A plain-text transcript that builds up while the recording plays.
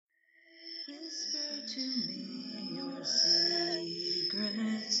me your secrets,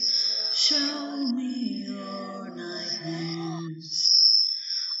 show me your nightmares.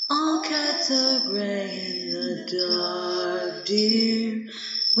 All cats are gray in the dark, dear,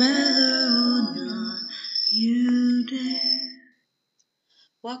 whether or not you dare.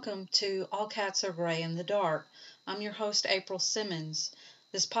 Welcome to All Cats Are Gray in the Dark. I'm your host, April Simmons.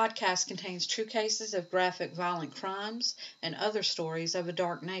 This podcast contains true cases of graphic, violent crimes and other stories of a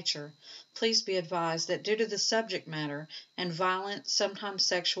dark nature. Please be advised that due to the subject matter and violent, sometimes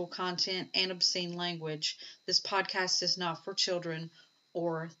sexual content and obscene language, this podcast is not for children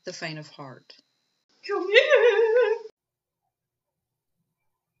or the faint of heart. Come here!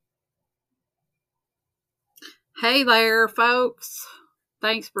 Hey there, folks.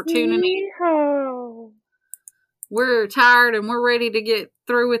 Thanks for tuning in. We're tired and we're ready to get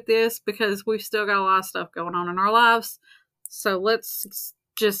through with this because we've still got a lot of stuff going on in our lives. So let's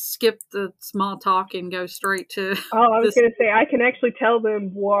just skip the small talk and go straight to... Oh, I was going to say, I can actually tell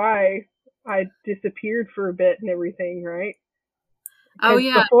them why I disappeared for a bit and everything, right? Oh,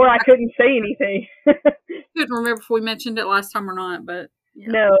 yeah. Before I couldn't say anything. I couldn't remember if we mentioned it last time or not, but... Yeah.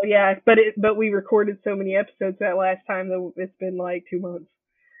 No, yeah, but we recorded so many episodes that last time that it's been like 2 months.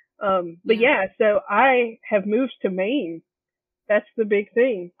 But yeah, so I have moved to Maine. That's the big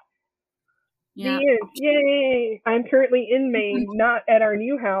thing. Yeah. Yay! I'm currently in Maine, not at our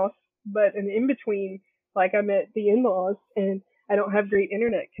new house, but an in-between. Like, I'm at the in-laws, and I don't have great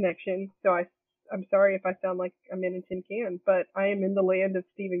internet connection, so I'm sorry if I sound like I'm in a tin can, but I am in the land of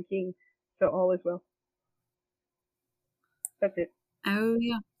Stephen King, so all is well. That's it. Oh,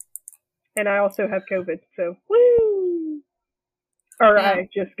 yeah. And I also have COVID, so woo! Or yeah. I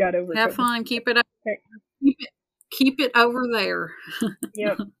just got over Have COVID. Fun. Keep it up. Keep it over there.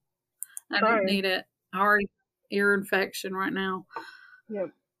 Yep. I don't need it. I already ear infection right now.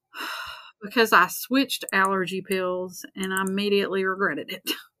 Yep. Because I switched allergy pills and I immediately regretted it.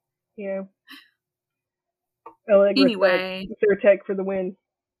 Yeah. Allegra anyway. Zyrtec for the win.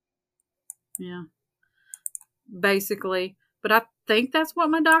 Yeah. Basically. But I think that's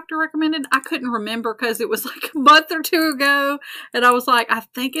what my doctor recommended. I couldn't remember because it was like a month or two ago. And I was like, I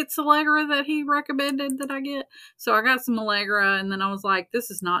think it's Allegra that he recommended that I get. So I got some Allegra and then I was like,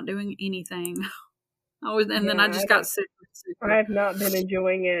 this is not doing anything. Then I just got sick. I have not been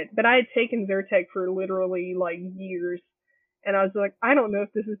enjoying it. But I had taken Zyrtec for literally like years. And I was like, I don't know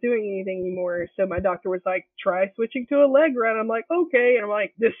if this is doing anything anymore. So my doctor was like, try switching to Allegra. And I'm like, okay. And I'm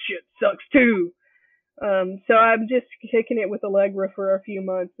like, this shit sucks too. So I'm just kicking it with Allegra for a few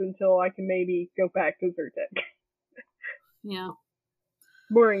months until I can maybe go back to Zyrtec. Yeah.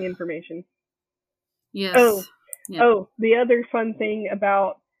 Boring information. Yes. Oh, the other fun thing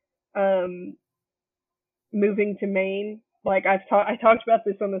about moving to Maine, like I talked about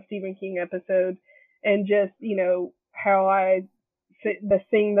this on the Stephen King episode, and just, you know, how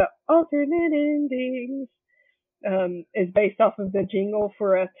the alternate endings is based off of the jingle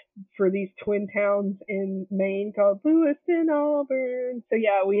for these twin towns in Maine called Lewiston, Auburn. So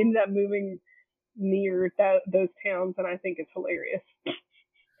yeah, we ended up moving near those towns, and I think it's hilarious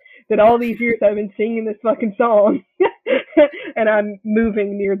that all these years I've been singing this fucking song, and I'm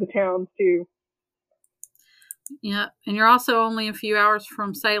moving near the towns too. Yeah, and you're also only a few hours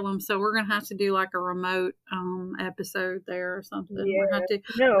from Salem, so we're gonna have to do like a remote episode there or something. Yeah, we're gonna have to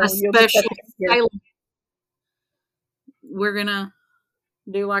no, a special Salem. We're gonna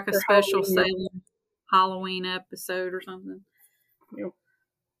do like a special Salem Halloween episode or something. Yep.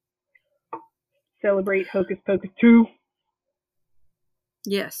 Celebrate Hocus Pocus 2.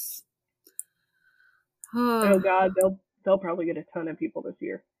 Yes. Oh God, they'll probably get a ton of people this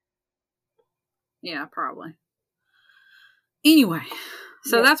year. Yeah, probably. Anyway,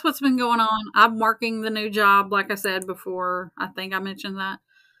 so that's what's been going on. I'm working the new job, like I said before. I think I mentioned that.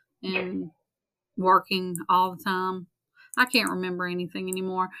 And working all the time. I can't remember anything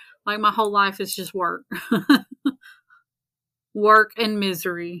anymore. Like, my whole life is just work. Work and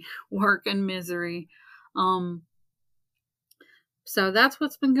misery. Work and misery. So that's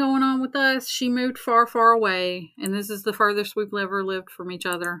what's been going on with us. She moved far, far away. And this is the furthest we've ever lived from each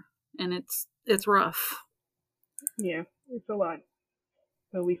other. And it's rough. Yeah, it's a lot.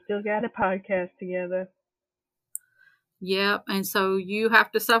 But we still got a podcast together. Yep, and so you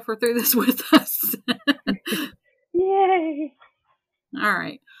have to suffer through this with us. Yay! All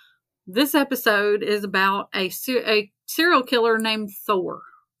right. This episode is about a serial killer named Thor,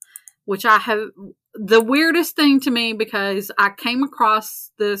 which I have... The weirdest thing to me, because I came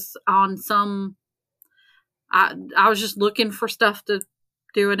across this on some... I was just looking for stuff to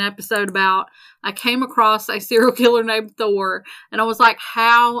do an episode about, I came across a serial killer named Thor, and I was like,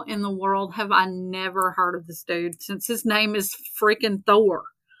 how in the world have I never heard of this dude since his name is freaking Thor?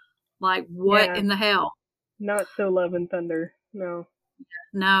 Like, what in the hell? Not so Love and Thunder. No.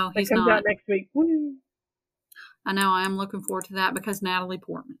 No, he's not. It comes out next week. Woo. I know, I am looking forward to that because Natalie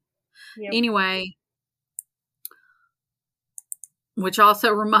Portman. Yep. Anyway, which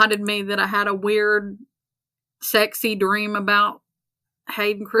also reminded me that I had a weird, sexy dream about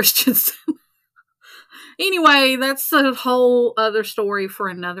Hayden Christensen. Anyway, that's a whole other story for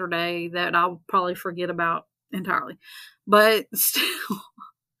another day that I'll probably forget about entirely. But still.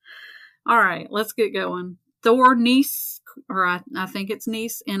 All right, let's get going. Thor Nis, or I think it's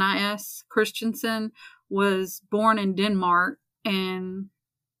Nis, N-I-S, Christensen, was born in Denmark and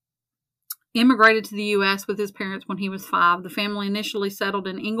immigrated to the U.S. with his parents when he was 5. The family initially settled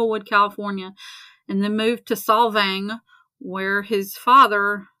in Inglewood, California, and then moved to Solvang, where his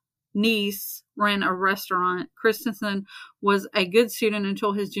father, Nis, ran a restaurant. Christensen was a good student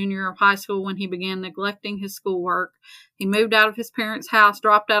until his junior year of high school when he began neglecting his schoolwork. He moved out of his parents' house,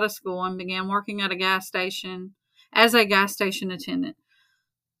 dropped out of school, and began working at a gas station as a gas station attendant.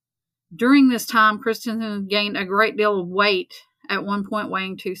 During this time, Christensen gained a great deal of weight, at one point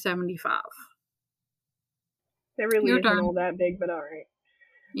weighing 275. It really isn't all that big, but all right.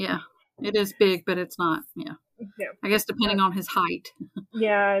 Yeah, it is big, but it's not. Yeah. I guess depending on his height.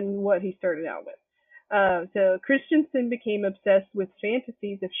 Yeah, and what he started out with. So Christensen became obsessed with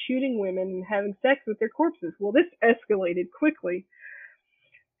fantasies of shooting women and having sex with their corpses. Well, this escalated quickly.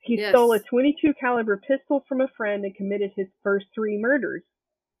 He stole a .22 caliber pistol from a friend and committed his first 3 murders.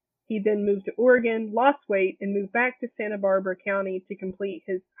 He then moved to Oregon, lost weight, and moved back to Santa Barbara County to complete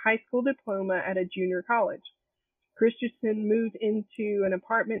his high school diploma at a junior college. Christensen moved into an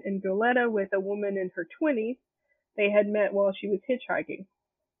apartment in Goleta with a woman in her 20s. They had met while she was hitchhiking.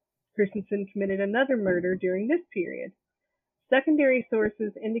 Christensen committed another murder during this period. Secondary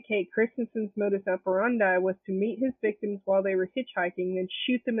sources indicate Christensen's modus operandi was to meet his victims while they were hitchhiking, then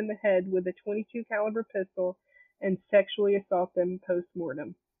shoot them in the head with a .22 caliber pistol and sexually assault them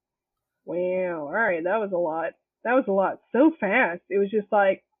post-mortem. Wow, alright, that was a lot. That was a lot so fast. It was just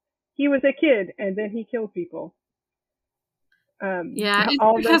like, he was a kid, and then he killed people. Yeah,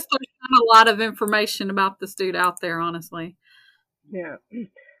 it's just there's not a lot of information about this dude out there, honestly. Yeah.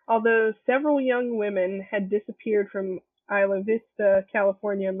 Although several young women had disappeared from Isla Vista,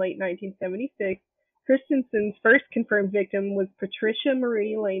 California in late 1976, Christensen's first confirmed victim was Patricia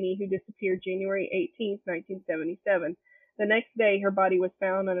Marie Laney, who disappeared January 18, 1977. The next day, her body was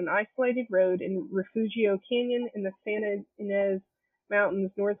found on an isolated road in Refugio Canyon in the Santa Ynez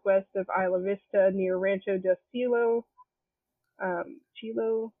Mountains northwest of Isla Vista near Rancho del Cielo.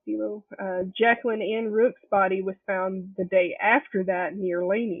 Jacqueline Ann Rook's body was found the day after that near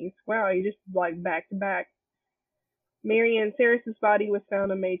Laney's. Wow, you just like back to back. Mary Ann Saris's body was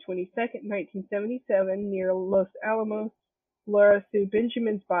found on May 22nd, 1977 near Los Alamos. Laura Sue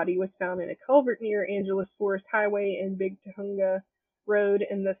Benjamin's body was found in a culvert near Angeles Forest Highway and Big Tahunga Road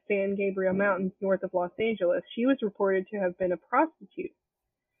in the San Gabriel Mountains north of Los Angeles. She was reported to have been a prostitute.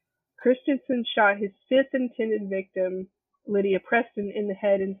 Christensen shot his 5th intended victim, Lydia Preston, in the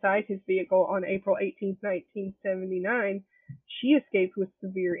head inside his vehicle on April 18, 1979. She escaped with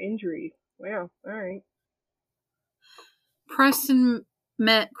severe injuries. Wow, all right. Preston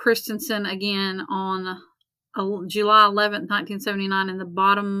met Christensen again on July 11, 1979 in the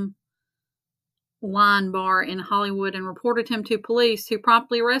Bottom Line Bar in Hollywood and reported him to police, who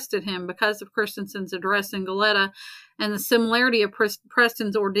promptly arrested him because of Christensen's address in Goleta and the similarity of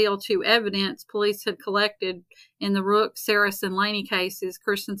Preston's ordeal to evidence police had collected in the Rook, Saris, and Laney cases.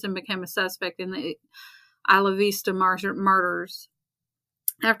 Christensen became a suspect in the Isla Vista murders.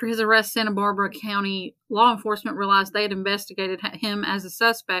 After his arrest, Santa Barbara County law enforcement realized they had investigated him as a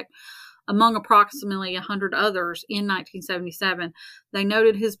suspect among approximately 100 others in 1977. They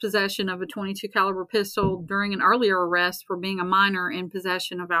noted his possession of a .22 caliber pistol during an earlier arrest for being a minor in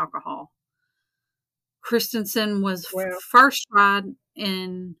possession of alcohol. Christensen was first tried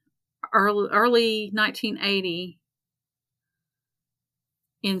in early 1980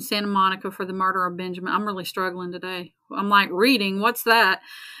 in Santa Monica for the murder of Benjamin. I'm really struggling today. I'm like reading. What's that?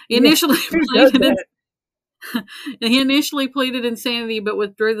 He initially pleaded insanity, but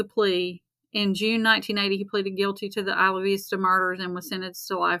withdrew the plea. In June 1980, he pleaded guilty to the Isla Vista murders and was sentenced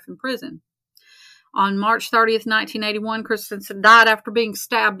to life in prison. On March 30th, 1981, Christensen died after being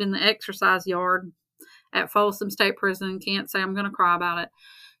stabbed in the exercise yard at Folsom State Prison. Can't say I'm going to cry about it.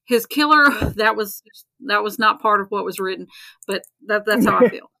 His killer, that was not part of what was written, but that's how I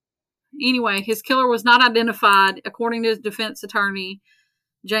feel. Anyway, his killer was not identified. According to his defense attorney,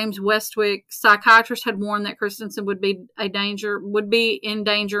 James Westwick. Psychiatrists had warned that Christensen would be in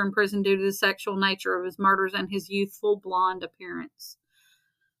danger in prison due to the sexual nature of his murders and his youthful blonde appearance.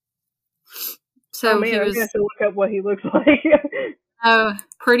 So oh man, he was, I'm gonna have to look up what he looks like.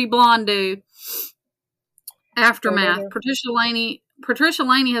 pretty blonde dude. Aftermath. Oh, Patricia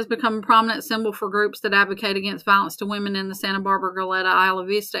Laney has become a prominent symbol for groups that advocate against violence to women in the Santa Barbara, Goleta, Isla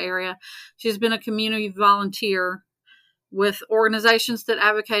Vista area. She's been a community volunteer with organizations that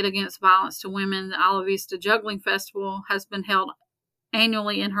advocate against violence to women. The Isla Vista Juggling Festival has been held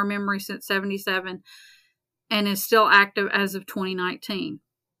annually in her memory since 1977 and is still active as of 2019.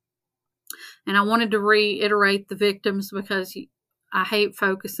 And I wanted to reiterate the victims because I hate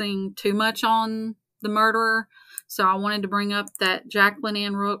focusing too much on the murderer. So I wanted to bring up that Jacqueline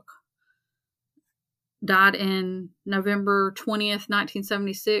Ann Rook died in November 20th,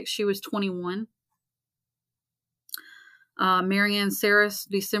 1976. She was 21. Marianne Saris,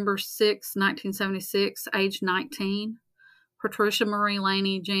 December 6, 1976, age 19. Patricia Marie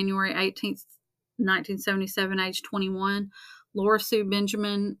Laney, January 18th, 1977, age 21. Laura Sue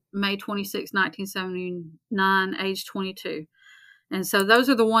Benjamin, May 26, 1979, age 22. And so those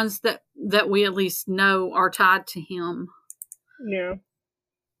are the ones that we at least know are tied to him. Yeah.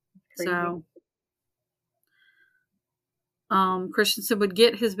 Crazy. So, Christensen would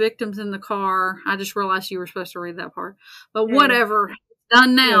get his victims in the car. I just realized you were supposed to read that part. But whatever.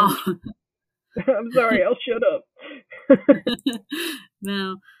 Done now. Yeah. I'm sorry, I'll shut up.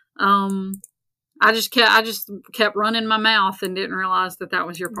 No. I just kept running my mouth and didn't realize that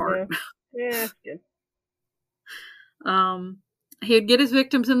was your part. Yeah, that's good. He'd get his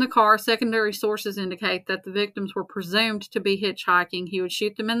victims in the car. Secondary sources indicate that the victims were presumed to be hitchhiking. He would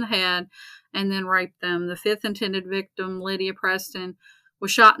shoot them in the head and then rape them. The fifth intended victim, Lydia Preston,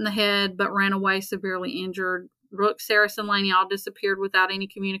 was shot in the head but ran away severely injured. Rook, Saris, and Laney all disappeared without any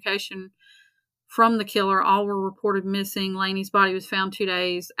communication from the killer. All were reported missing. Laney's body was found 2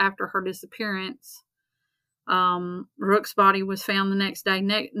 days after her disappearance. Rook's body was found the next day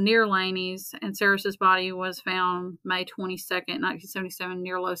near Laney's, and Saris's body was found May 22nd, 1977,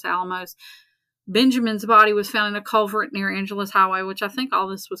 near Los Alamos. Benjamin's body was found in a culvert near Angeles Highway, which I think all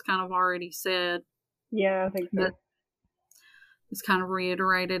this was kind of already said. Yeah, I think so. It's kind of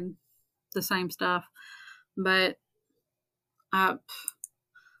reiterated the same stuff. But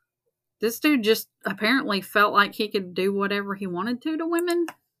this dude just apparently felt like he could do whatever he wanted to women.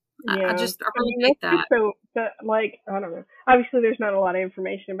 Yeah. I really hate that. So, I don't know. Obviously, there's not a lot of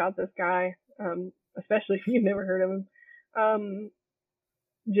information about this guy, especially if you've never heard of him.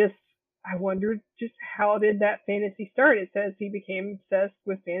 I wondered just how did that fantasy start? It says he became obsessed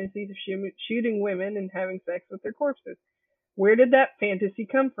with fantasies of shooting women and having sex with their corpses. Where did that fantasy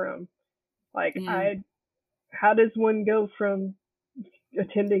come from? How does one go from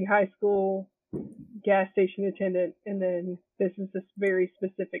attending high school, gas station attendant, and then this is this very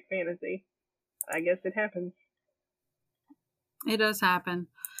specific fantasy? I guess it happens. It does happen.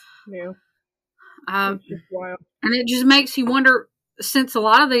 Yeah. It's just wild. And it just makes you wonder, since a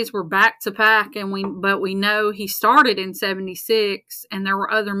lot of these were back to back, but we know he started in 1976 and there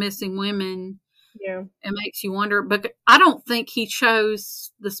were other missing women. Yeah. It makes you wonder, but I don't think he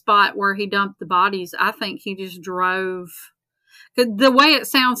chose the spot where he dumped the bodies. I think he just drove. The way it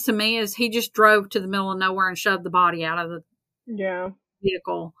sounds to me is he just drove to the middle of nowhere and shoved the body out of the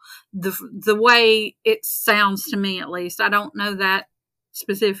vehicle. The way it sounds to me, at least. I don't know that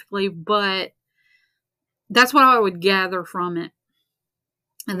specifically, but that's what I would gather from it.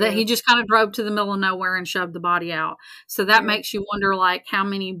 And that he just kind of drove to the middle of nowhere and shoved the body out. So that makes you wonder, how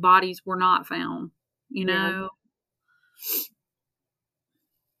many bodies were not found, you know?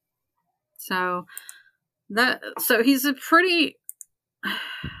 So he's a pretty,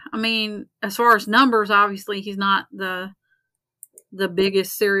 as far as numbers, obviously he's not the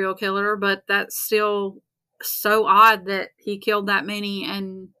biggest serial killer, but that's still so odd that he killed that many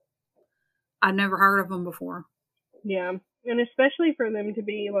and I'd never heard of him before. Yeah. And especially for them to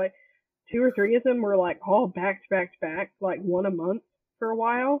be 2 or 3 of them were all back to back to back, one a month for a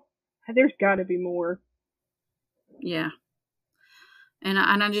while. There's got to be more. Yeah. And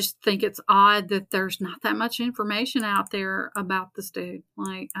I just think it's odd that there's not that much information out there about this dude.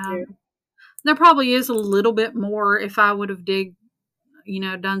 There probably is a little bit more if I would have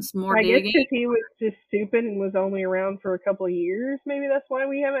done some more digging. I guess because he was just stupid and was only around for a couple of years. Maybe that's why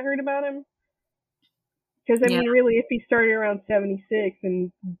we haven't heard about him. Because, really, if he started around 76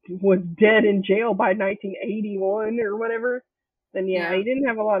 and was dead in jail by 1981 or whatever, then he didn't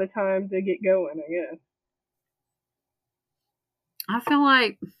have a lot of time to get going, I guess. I feel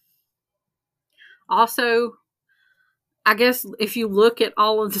like also I guess if you look at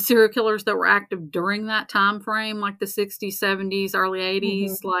all of the serial killers that were active during that time frame, like the 60s, 70s, early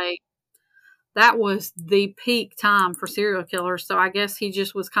 80s, like that was the peak time for serial killers. So I guess he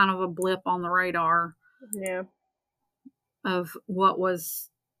just was kind of a blip on the radar. Yeah. Of what was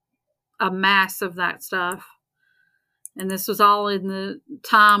a mass of that stuff. And this was all in the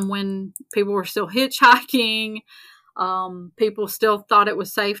time when people were still hitchhiking. People still thought it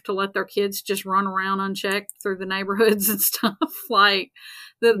was safe to let their kids just run around unchecked through the neighborhoods and stuff. Like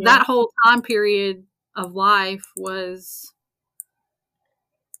that whole time period of life was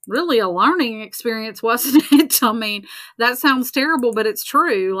really a learning experience, wasn't it? I mean, that sounds terrible, but it's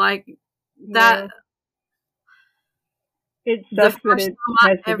true. Like that. It sucks that it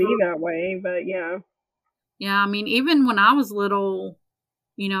has to be that way, but yeah. Yeah, I mean, even when I was little,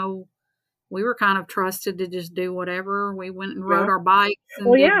 you know, we were kind of trusted to just do whatever. We went and rode our bikes. And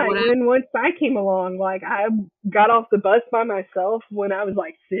even once I came along, like I got off the bus by myself when I was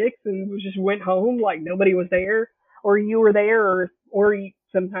like 6 and just went home, like nobody was there, or you were there, or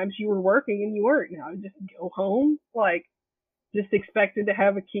sometimes you were working and you weren't. And I would just go home, like just expected to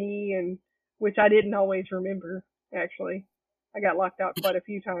have a key, and which I didn't always remember. Actually, I got locked out quite a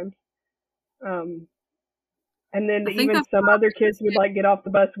few times. And then even some other kids would like get off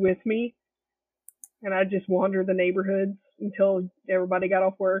the bus with me, and I'd just wander the neighborhoods until everybody got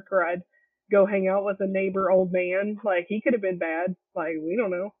off work, or I'd go hang out with a neighbor old man. Like he could have been bad. Like we don't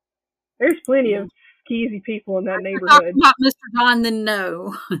know. There's plenty of skeezy people in that neighborhood. Not Mr. Don, then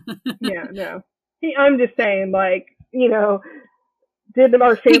no. Yeah, no. I'm just saying, like, you know, did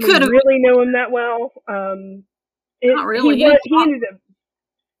our family really know him that well? Not really. He ended up,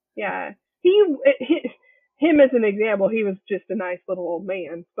 yeah. Him as an example, he was just a nice little old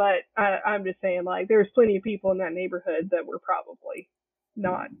man. But I'm just saying, like, there's plenty of people in that neighborhood that were probably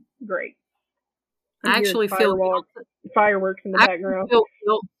not great. I actually feel fireworks in the background.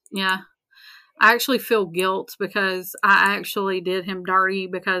 Yeah. I actually feel guilt because I actually did him dirty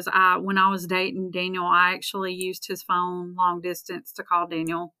because when I was dating Daniel, I actually used his phone long distance to call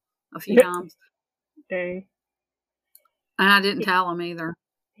Daniel a few times. Dang. And I didn't tell him either.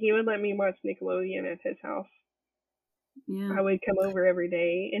 He would let me watch Nickelodeon at his house. Yeah. I would come over every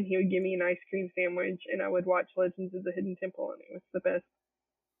day and he would give me an ice cream sandwich and I would watch Legends of the Hidden Temple, and it was the best.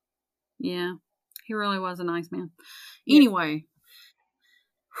 Yeah. He really was a nice man. Anyway.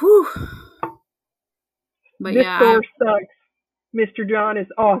 Whew. But this Thor sucks. Mr. John is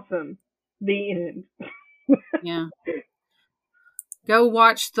awesome. The end. Yeah. Go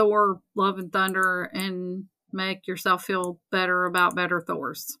watch Thor Love and Thunder and make yourself feel better about better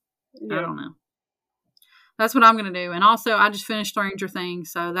Thors. Yeah. I don't know. That's what I'm going to do. And also, I just finished Stranger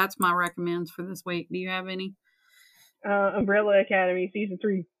Things, so that's my recommends for this week. Do you have any? Umbrella Academy Season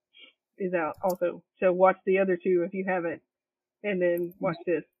 3 is out also. So watch the other 2 if you haven't. And then watch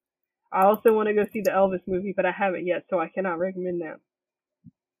this. I also want to go see the Elvis movie, but I haven't yet, so I cannot recommend that.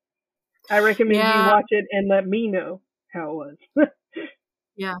 I recommend you watch it and let me know how it was.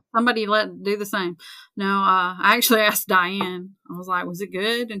 Yeah, somebody do the same. No, I actually asked Diane. I was like, "Was it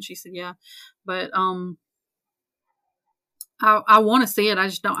good?" And she said, "Yeah." But I want to see it. I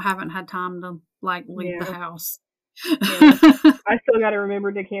just haven't had time to leave the house. Yeah. I still got to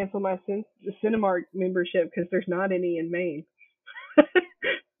remember to cancel my Cinemark membership because there's not any in Maine.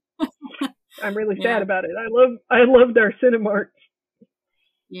 I'm really sad about it. I loved our Cinemark.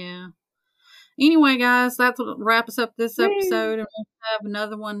 Yeah. Anyway, guys, that's what wraps up this episode, and we'll have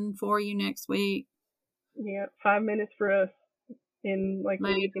another one for you next week. Yeah, 5 minutes for us, in a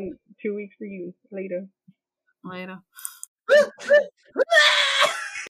week and 2 weeks for you. Later.